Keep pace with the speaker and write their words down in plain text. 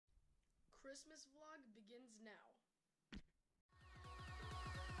Christmas vlog begins now.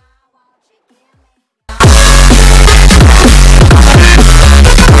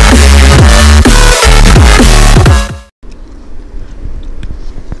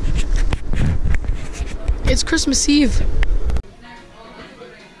 It's Christmas Eve.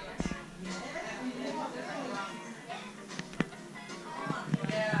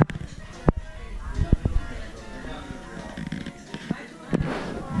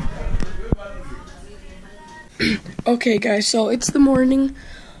 Okay guys, so it's the morning.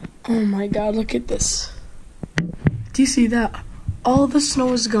 Oh my god, look at this. Do you see that? All the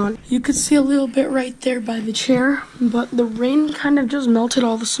snow is gone. You could see a little bit right there by the chair, but the rain kind of just melted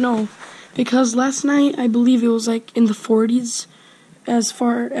all the snow. Because last night, I believe it was like in the 40s as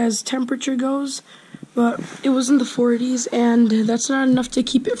far as temperature goes. But it was in the 40s, and that's not enough to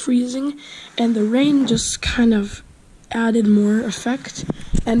keep it freezing. And the rain just kind of added more effect,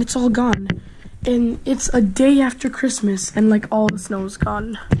 and it's all gone. And it's a day after Christmas, and like all the snow is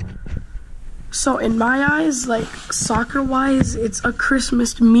gone. So in my eyes, like soccer-wise, it's a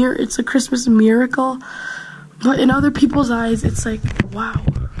Christmas miracle. But in other people's eyes, it's like, wow.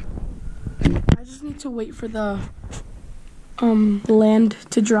 I just need to wait for the land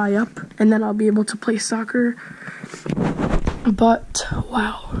to dry up, and then I'll be able to play soccer. But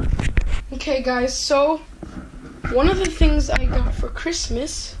wow. Okay, guys. So one of the things I got for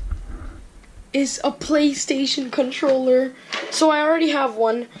Christmas is a PlayStation controller. So I already have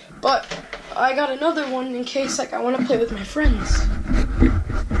one, but I got another one in case like I want to play with my friends.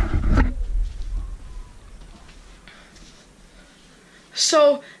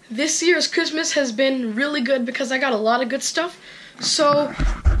 So this year's Christmas has been really good because I got a lot of good stuff. So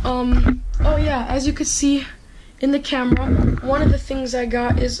oh yeah, as you could see in the camera, one of the things I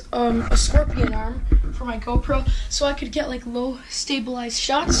got is a scorpion arm for my GoPro, so I could get like low stabilized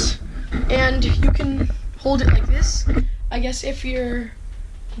shots. And you can hold it like this, I guess, if you're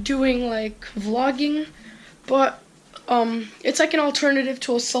doing like vlogging. But it's like an alternative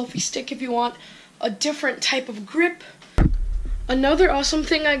to a selfie stick if you want a different type of grip. Another awesome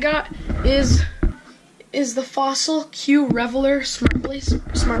thing I got is the Fossil Q Reveler smart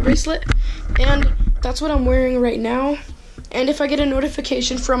bracelet, and that's what I'm wearing right now. And if I get a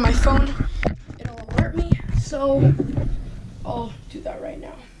notification from my phone, it'll alert me, so I'll do that right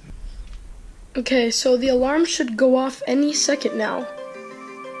now. Okay, so the alarm should go off any second now.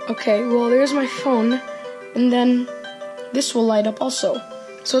 Okay, well, there's my phone, and then this will light up also.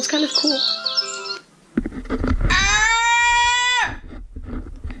 So it's kind of cool.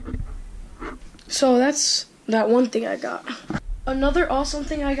 So that's that one thing I got. Another awesome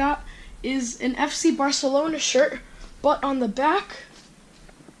thing I got is an FC Barcelona shirt, but on the back,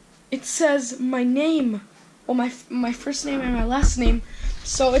 it says my name. Well, my first name and my last name.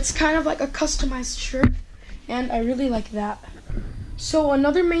 So it's kind of like a customized shirt, and I really like that. So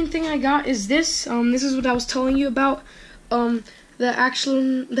another main thing I got is this. This is what I was telling you about. The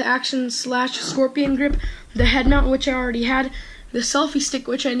action slash scorpion grip, the head mount, which I already had, the selfie stick,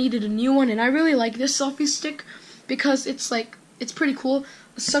 which I needed a new one, and I really like this selfie stick because it's pretty cool.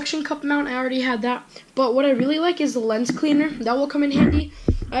 The suction cup mount, I already had that, but what I really like is the lens cleaner. That will come in handy.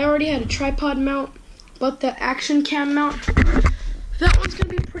 I already had a tripod mount, but the action cam mount, that one's gonna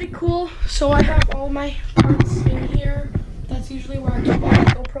be pretty cool. So I have all my parts in here. That's usually where I keep all my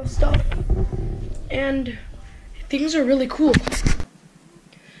GoPro stuff. And things are really cool.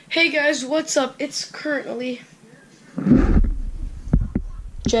 Hey guys, what's up? It's currently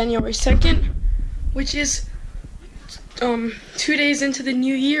January 2nd, which is 2 days into the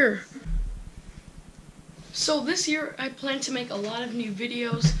new year. So this year I plan to make a lot of new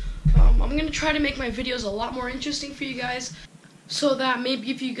videos. I'm gonna try to make my videos a lot more interesting for you guys, so that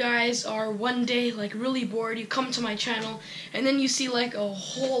maybe if you guys are one day like really bored, you come to my channel and then you see like a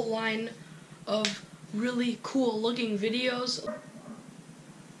whole line of really cool looking videos.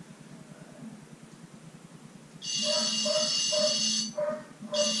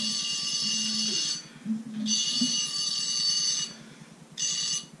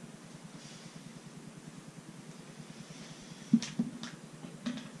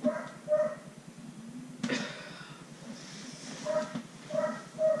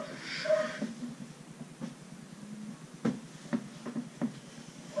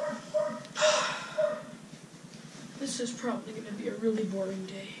 This is probably going to be a really boring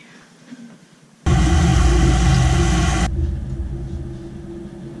day.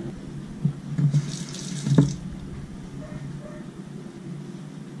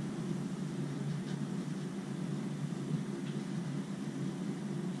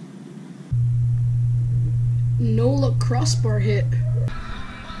 No luck crossbar hit.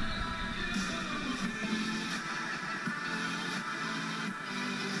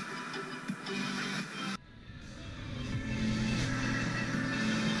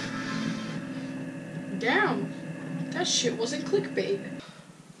 Damn, that shit wasn't clickbait.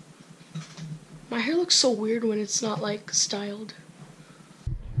 My hair looks so weird when it's not like styled.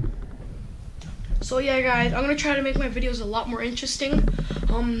 So yeah, guys, I'm gonna try to make my videos a lot more interesting.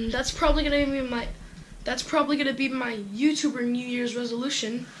 That's probably gonna be my YouTuber New Year's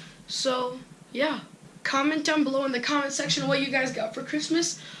resolution. So yeah, comment down below in the comment section what you guys got for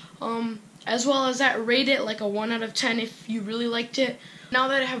Christmas. As well as that, rate it like a 1 out of 10 if you really liked it. Now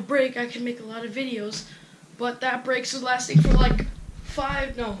that I have break, I can make a lot of videos, but that break's lasting for like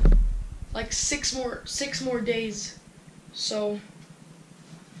 6 more days. So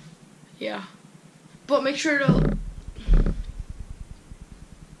yeah, but make sure to